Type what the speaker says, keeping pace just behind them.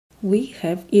we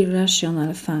have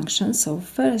irrational functions. So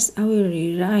first I will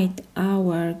rewrite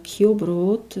our cube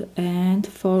root and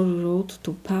 4 root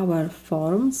to power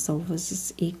form. So this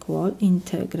is equal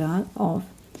integral of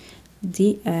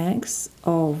dx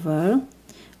over,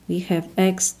 we have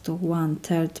x to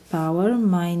 1/3 power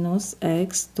minus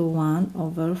x to 1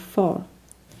 over 4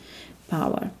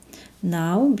 power.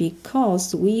 Now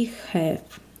because we have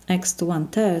x to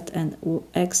 1/3 and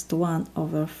x to 1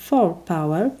 over 4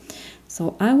 power,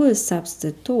 so I will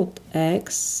substitute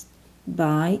x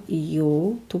by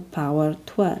u to power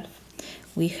 12.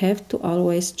 We have to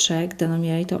always check the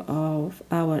denominator of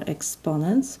our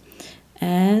exponents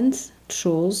and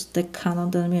choose the common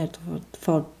denominator.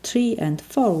 For 3 and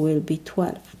 4 will be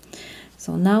 12.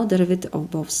 So now derivative of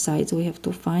both sides we have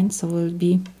to find, so will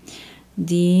be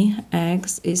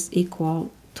dx is equal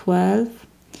 12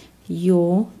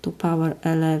 u to power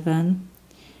 11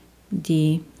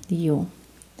 du.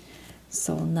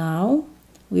 So now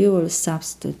we will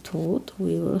substitute,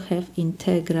 we will have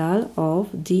integral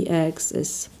of dx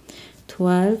is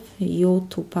 12 u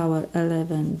to power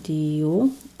 11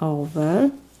 du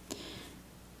over,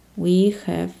 we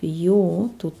have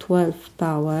u to 12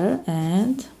 power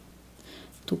and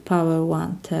to power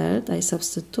 1/3. I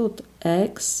substitute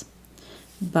x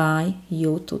by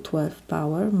u to 12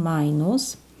 power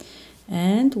minus,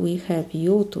 and we have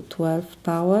u to 12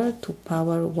 power to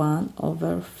power 1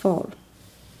 over 4.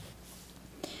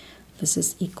 This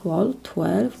is equal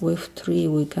 12 with 3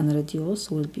 we can reduce,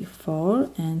 will be 4,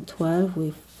 and 12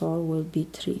 with 4 will be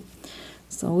 3.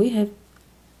 So we have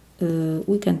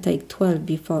we can take 12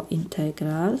 before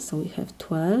integral, so we have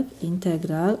 12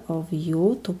 integral of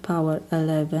u to power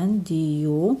 11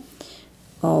 du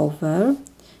over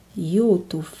u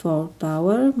to 4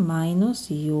 power minus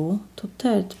u to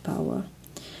 3rd power.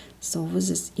 So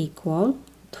this is equal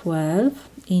 12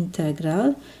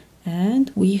 integral,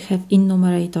 and we have in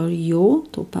numerator u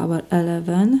to power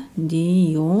 11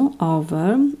 du over,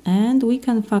 and we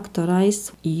can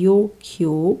factorize u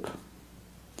cube,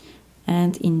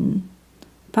 and in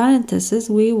parentheses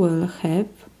we will have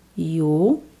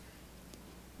u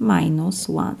minus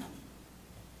 1.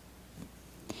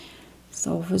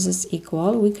 So this is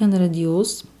equal, we can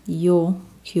reduce u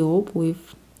cube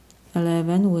with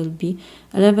 11 will be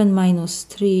 11 minus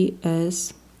 3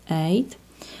 is 8.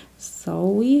 So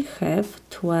we have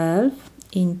 12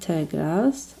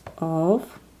 integrals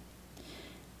of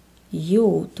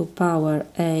u to power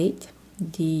 8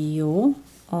 du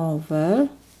over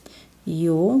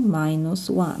u minus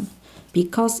 1.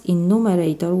 Because in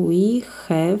numerator we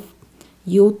have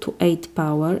u to 8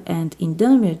 power and in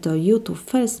denominator u to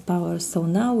 1st power, so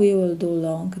now we will do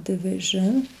long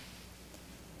division.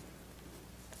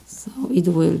 So it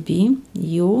will be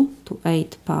u to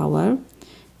 8 power,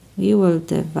 we will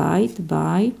divide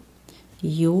by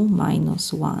u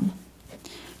minus 1.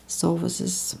 So this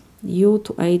is u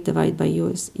to 8 divided by u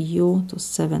is u to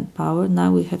 7 power.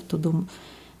 Now we have to do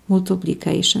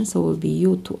multiplication, so it will be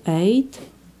u to 8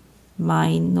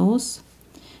 minus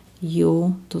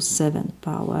u to 7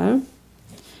 power.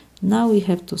 Now we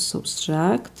have to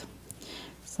subtract,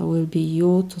 so it will be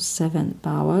u to 7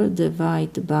 power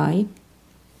divided by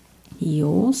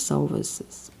u, so this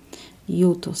is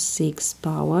u to 6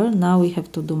 power. Now we have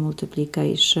to do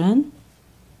multiplication,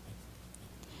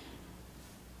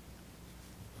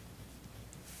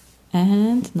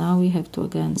 and now we have to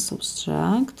again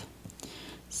subtract.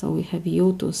 So we have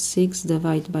u to 6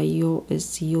 divided by u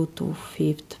is u to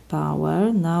 5th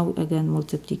power. Now again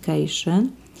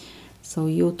multiplication. So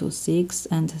u to 6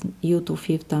 and u to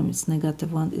 5th times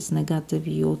 -1 is negative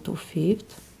u to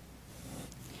 5th.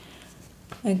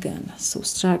 Again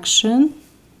subtraction.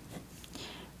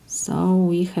 So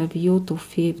we have u to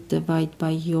 5th divided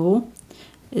by u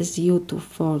is u to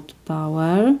 4th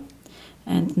power.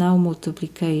 And now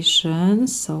multiplication.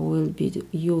 So will be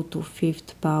u to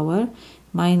 5th power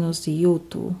minus u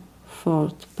to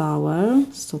 4th power,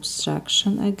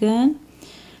 subtraction again.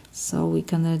 So we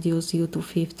can reduce u to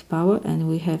 5th power, and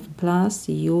we have plus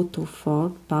u to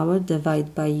 4th power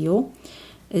divided by u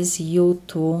is u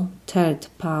to 3rd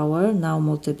power. Now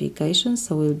multiplication,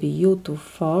 so will be u to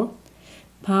 4th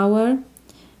power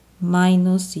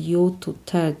minus u to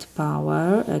 3rd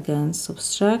power, again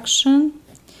subtraction.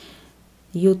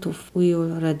 U to we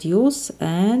will reduce,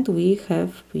 and we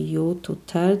have u to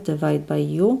 3rd divided by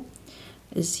u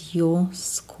is u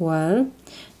square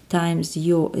times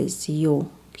u is u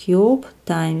cube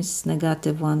times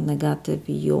 -1 negative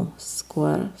u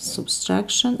square,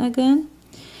 subtraction again.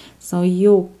 So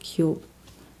u cube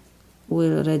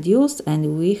will reduce, and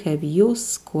we have u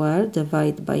square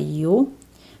divided by u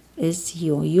is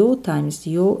u. U times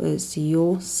u is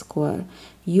u square.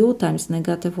 u times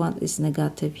 -1 is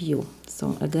negative u.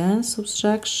 So again,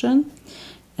 subtraction,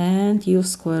 and u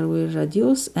square will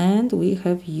reduce, and we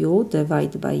have u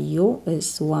divided by u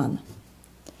is 1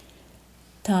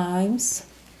 times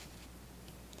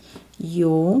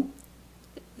u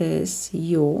is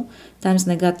u times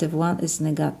 -1 is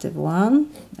 -1,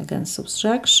 again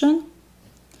subtraction.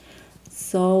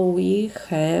 So we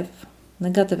have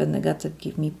negative and negative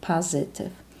give me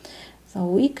positive. So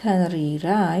we can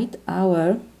rewrite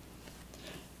our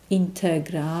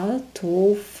integral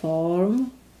to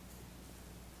form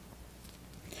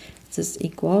this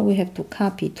equal. We have to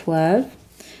copy 12,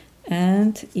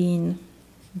 and in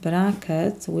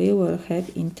brackets we will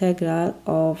have integral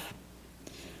of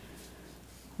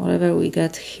whatever we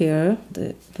get here.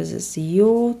 This is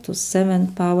u to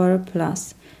 7th power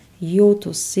plus u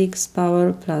to 6th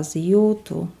power plus u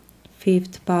to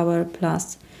 5th power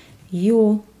plus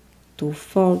u to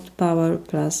 4th power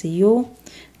plus u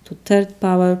to 3rd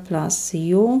power plus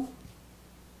u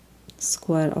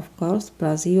square, of course,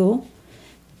 plus u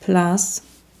plus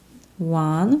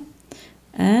 1,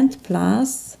 and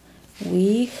plus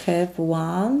we have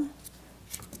 1.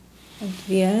 At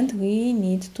the end we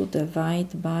need to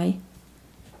divide by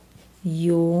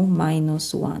u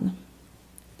minus 1,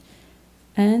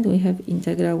 and we have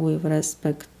integral with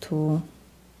respect to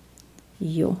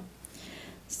u.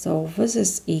 So this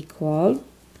is equal,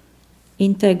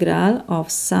 integral of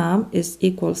sum is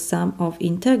equal sum of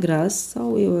integrals, so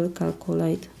we will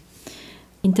calculate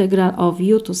integral of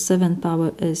u to 7th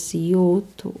power is u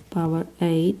to power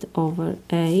 8 over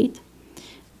 8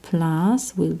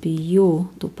 plus will be u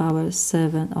to power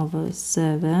 7 over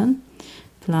 7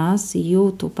 plus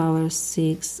u to power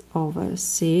 6 over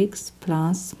 6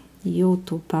 plus u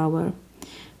to power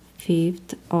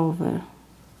 5th over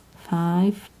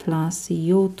 5 plus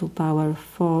u to power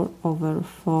 4 over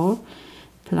 4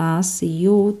 plus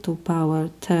u to power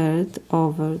 3rd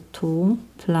over 2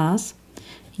 plus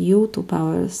u to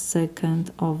power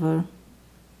 2nd over,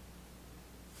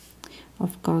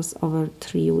 of course, over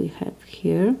 3 we have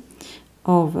here,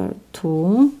 over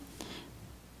 2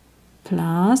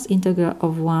 plus integral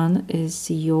of 1 is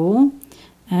u,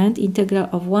 and integral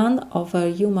of 1 over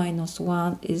u minus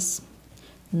 1 is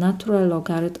natural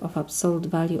logarithm of absolute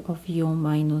value of u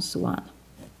minus 1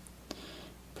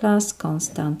 plus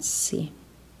constant c.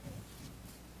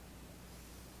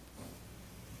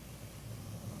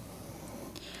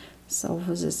 So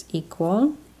this is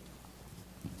equal.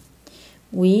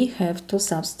 We have to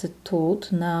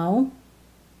substitute now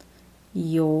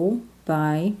u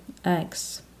by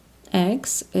x.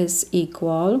 X is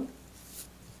equal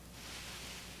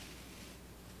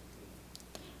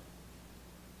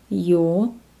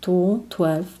u to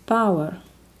 12th power.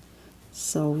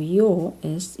 So u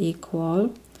is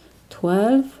equal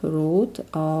 12 root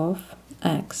of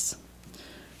x.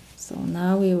 So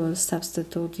now we will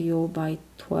substitute u by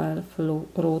 12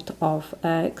 root of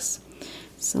x.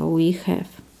 So we have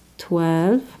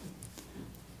 12,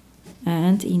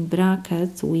 and in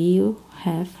brackets we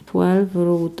have 12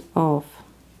 root of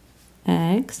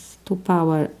x to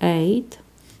power 8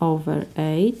 over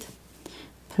 8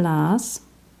 plus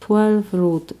 12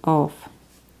 root of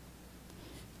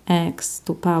x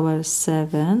to power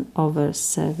 7 over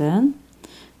 7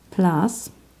 plus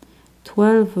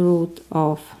 12 root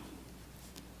of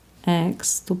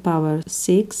x to power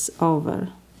 6 over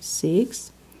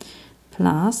 6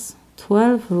 plus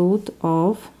 12 root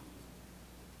of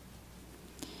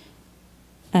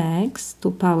x to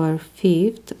power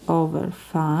 5th over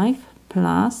 5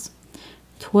 plus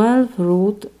 12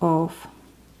 root of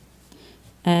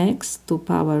x to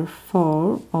power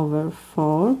 4 over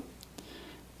 4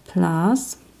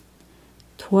 plus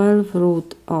 12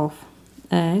 root of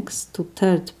x to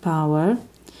 3rd power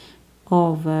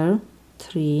over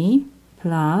 3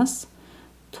 plus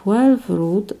 12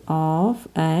 root of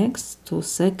x to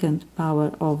 2nd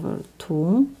power over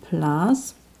 2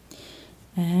 plus,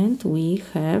 and we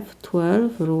have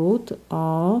 12 root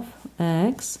of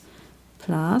x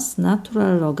plus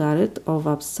natural logarithm of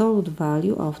absolute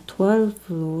value of 12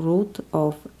 root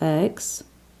of x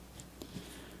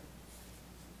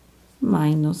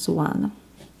minus 1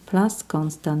 plus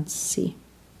constant c.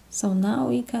 So now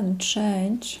we can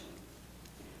change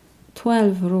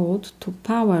 12 root to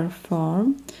power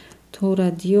form to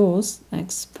reduce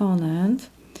exponent.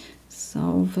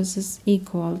 So this is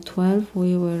equal 12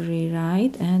 we will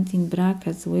rewrite, and in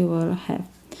brackets we will have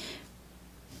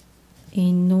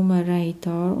in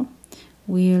numerator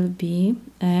will be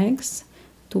x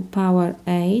to power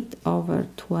 8 over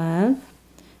 12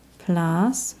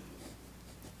 plus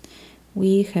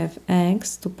we have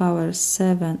x to power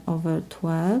 7 over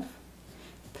 12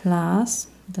 plus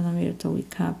denominator we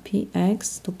copy,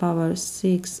 x to power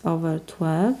 6 over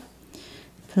 12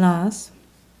 plus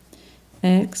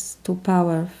x to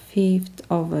power 5th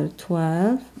over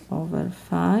 12 over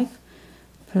 5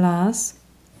 plus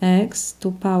x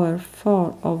to power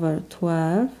 4 over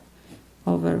 12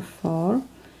 over 4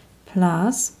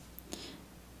 plus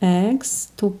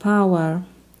x to power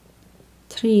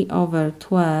 3 over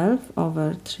 12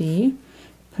 over 3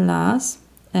 plus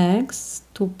x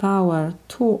to power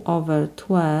 2 over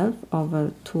 12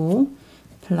 over 2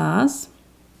 plus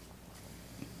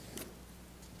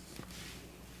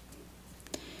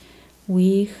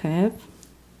we have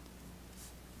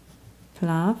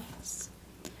plus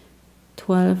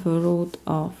 12 root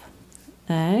of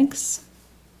x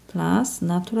plus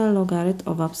natural logarithm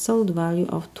of absolute value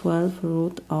of 12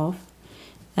 root of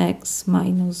x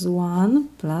minus 1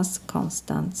 plus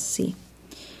constant c.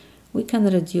 We can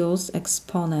reduce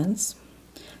exponents,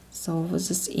 so this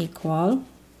is equal,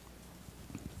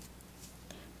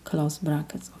 close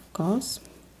brackets of course,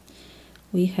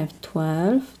 we have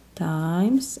 12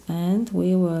 times, and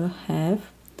we will have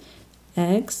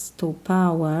x to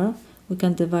power, we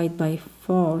can divide by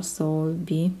 4, so it will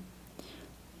be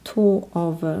 2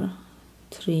 over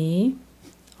 3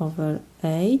 over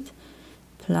 8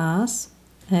 plus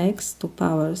x to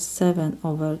power 7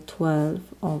 over 12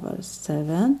 over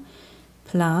 7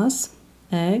 plus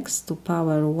x to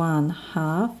power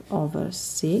 1/2 over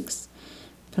 6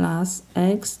 plus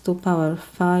x to power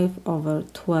 5 over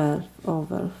 12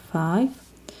 over 5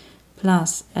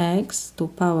 plus x to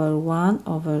power 1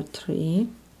 over 3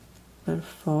 over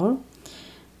 4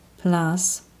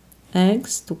 plus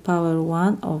x to power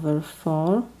 1 over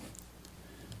 4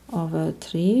 over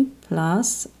 3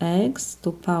 plus x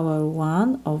to power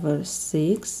 1 over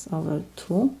 6 over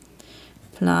 2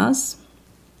 plus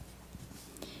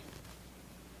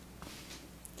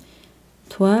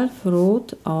 12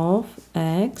 root of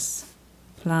x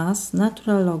plus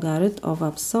natural logarithm of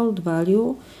absolute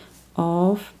value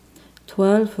of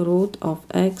 12 root of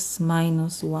x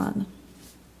minus 1.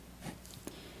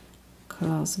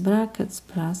 Close brackets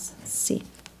plus c.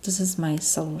 This is my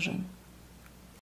solution.